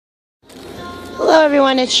Hello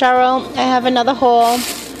everyone, it's Cheryl. I have another haul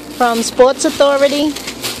from Sports Authority,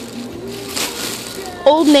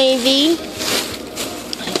 Old Navy,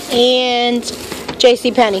 and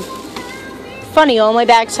JCP. Funny, all my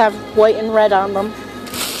bags have white and red on them.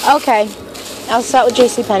 Okay, I'll start with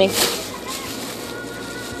JCP.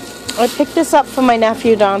 I picked this up for my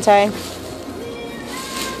nephew Dante.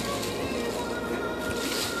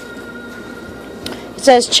 It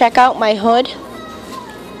says check out my hood,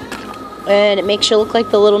 and it makes you look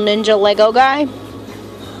like the little ninja Lego guy.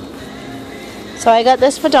 So I got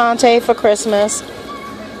this for Dante for Christmas.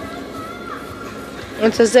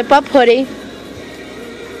 It's a zip-up hoodie.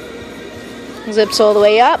 Zips all the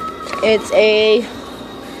way up. It's a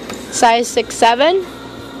size 6'7".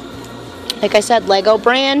 Like I said, Lego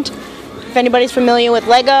brand. If anybody's familiar with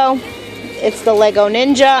Lego, it's the Lego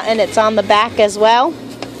Ninja, and it's on the back as well.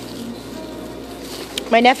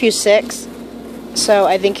 My nephew's 6, so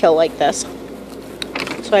I think he'll like this.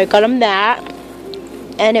 So I got him that,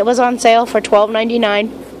 and it was on sale for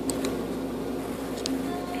 $12.99.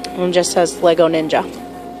 And it just says Lego Ninja.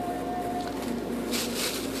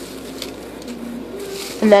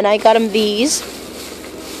 And then I got him these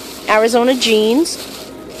Arizona jeans.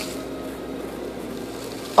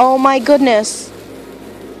 Oh my goodness.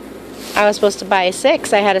 I was supposed to buy a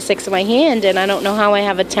 6. I had a 6 in my hand, and I don't know how I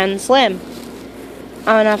have a 10 slim. I'm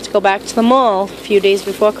going to have to go back to the mall a few days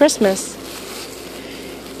before Christmas.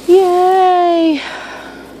 Yay!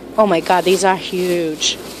 Oh my god, these are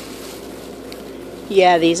huge.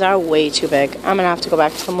 Yeah, these are way too big. I'm going to have to go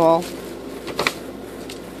back to the mall.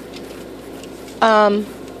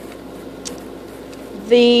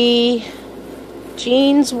 The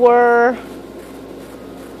jeans were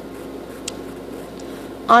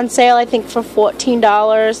on sale, I think, for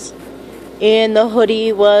 $14. And the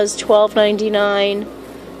hoodie was $12.99.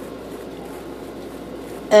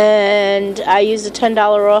 And I used a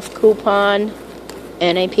 $10 off coupon,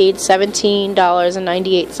 and I paid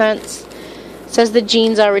 $17.98. It says the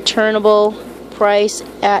jeans are returnable, price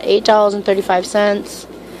at $8.35.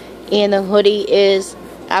 And the hoodie is,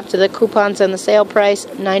 after the coupons and the sale price,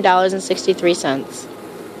 $9.63.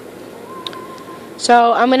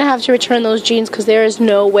 So I'm going to have to return those jeans because there is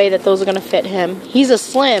no way that those are going to fit him. He's a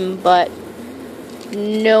slim, but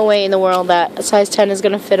no way in the world that a size 10 is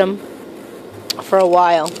going to fit him for a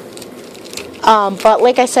while. But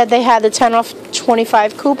like I said, they had the 10 off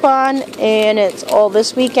 25 coupon, and it's all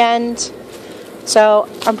this weekend. So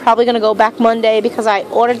I'm probably going to go back Monday because I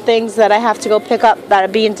ordered things that I have to go pick up that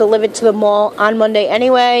are being delivered to the mall on Monday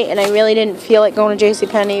anyway, and I really didn't feel like going to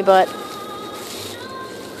JCP, but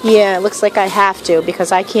yeah, it looks like I have to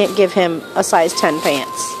because I can't give him a size 10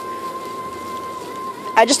 pants.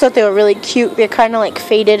 I just thought they were really cute. They're kind of like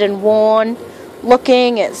faded and worn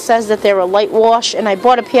looking. It says that they were light wash, and I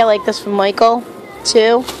bought a pair like this for Michael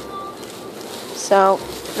too. So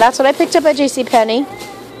that's what I picked up at JCP.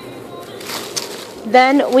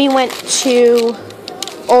 Then we went to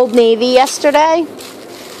Old Navy yesterday,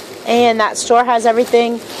 and that store has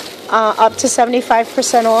everything up to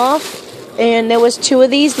 75% off. And there was 2 of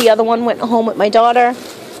these. The other one went home with my daughter.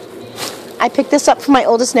 I picked this up for my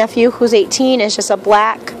oldest nephew, who's 18. It's just a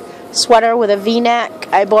black sweater with a V-neck.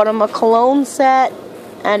 I bought him a cologne set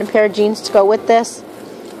and a pair of jeans to go with this.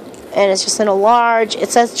 And it's just in a large. It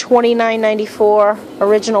says $29.94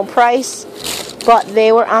 original price. But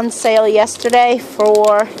they were on sale yesterday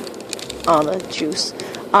for,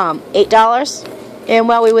 $8. And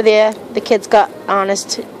while we were there, the kids got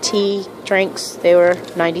Honest tea drinks. They were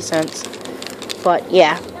 90 cents. But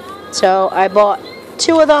yeah, so I bought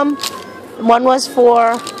 2 of them. One was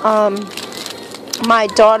for my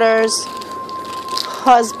daughter's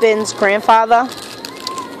husband's grandfather.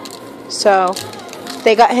 So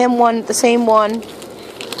they got him one, the same one.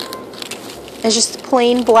 It's just a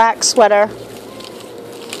plain black sweater.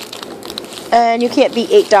 And you can't beat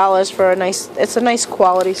 $8 for a nice, it's a nice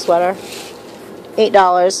quality sweater.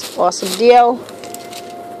 $8, awesome deal.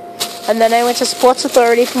 And then I went to Sports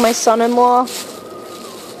Authority for my son-in-law,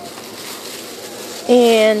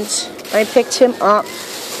 and I picked him up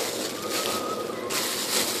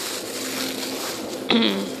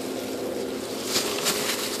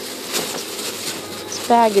this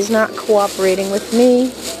bag is not cooperating with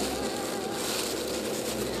me.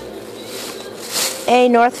 A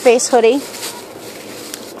North Face hoodie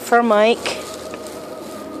for Mike,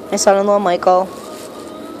 my son-in-law Michael.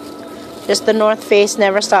 Just the North Face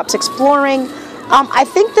Never Stops Exploring. I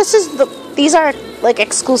think these are like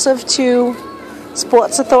exclusive to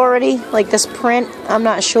Sports Authority, like this print. I'm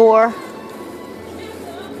not sure. I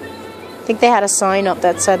think they had a sign up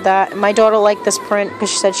that said that. My daughter liked this print because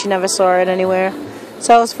she said she never saw it anywhere.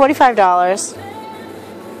 So it was $45.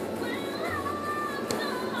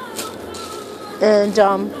 and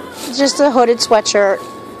just a hooded sweatshirt.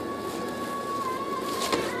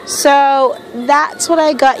 So that's what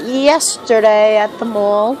I got yesterday at the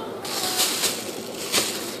mall.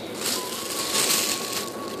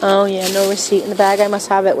 Oh yeah, no receipt in the bag. I must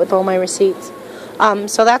have it with all my receipts.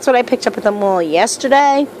 So that's what I picked up at the mall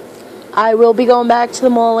yesterday. I will be going back to the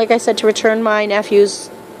mall, like I said, to return my nephew's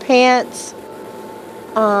pants.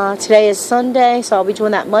 Today is Sunday, so I'll be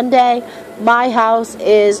doing that Monday. My house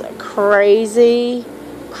is crazy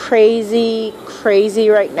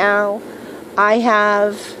right now. I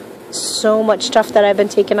have so much stuff that I've been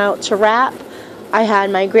taking out to wrap. I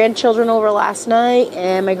had my grandchildren over last night,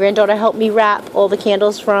 and my granddaughter helped me wrap all the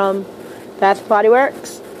candles from Bath & Body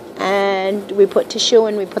Works. And we put tissue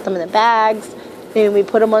and we put them in the bags. And we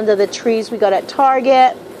put them under the trees we got at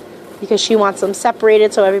Target because she wants them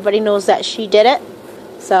separated so everybody knows that she did it.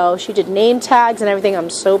 So she did name tags and everything. I'm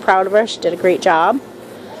so proud of her. She did a great job.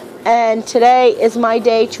 And today is my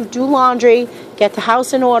day to do laundry, get the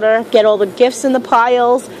house in order, get all the gifts in the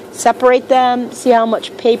piles, separate them, see how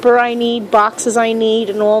much paper I need, boxes I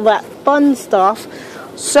need, and all that fun stuff.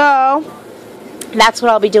 So that's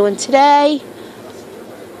what I'll be doing today.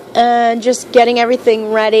 And just getting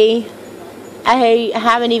everything ready. I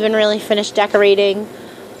haven't even really finished decorating.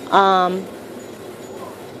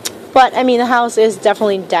 But, I mean, the house is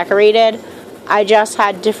definitely decorated. I just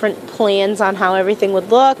had different plans on how everything would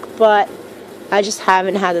look, but I just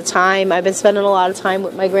haven't had the time. I've been spending a lot of time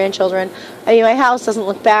with my grandchildren. I mean, my house doesn't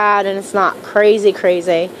look bad, and it's not crazy.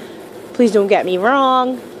 Please don't get me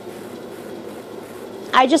wrong.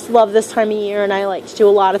 I just love this time of year, and I like to do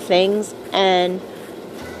a lot of things, and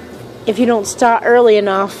if you don't start early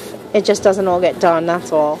enough, it just doesn't all get done,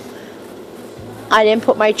 that's all. I didn't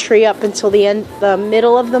put my tree up until the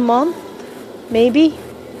middle of the month, maybe.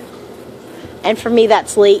 And for me,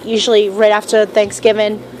 that's late. Usually right after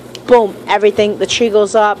Thanksgiving, boom, everything, the tree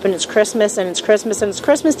goes up, and it's Christmas, and it's Christmas, and it's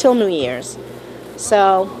Christmas till New Year's.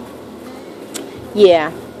 So,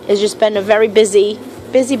 yeah, it's just been a very busy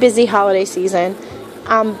holiday season.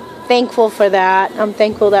 I'm thankful for that. I'm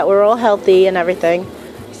thankful that we're all healthy and everything.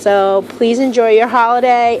 So please enjoy your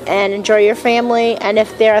holiday and enjoy your family. And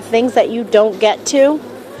if there are things that you don't get to,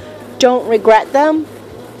 don't regret them.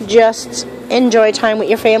 Just enjoy time with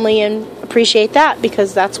your family and appreciate that,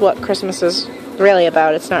 because that's what Christmas is really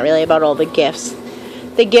about. It's not really about all the gifts.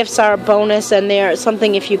 The gifts are a bonus, and they're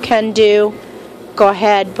something if you can do, go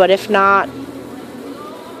ahead. But if not,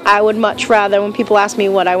 I would much rather, when people ask me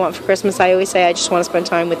what I want for Christmas, I always say I just want to spend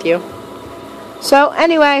time with you. So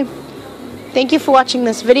anyway, thank you for watching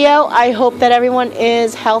this video. I hope that everyone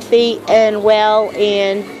is healthy and well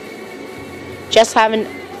and just having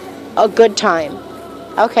a good time.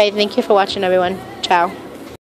 Okay, thank you for watching, everyone. Ciao.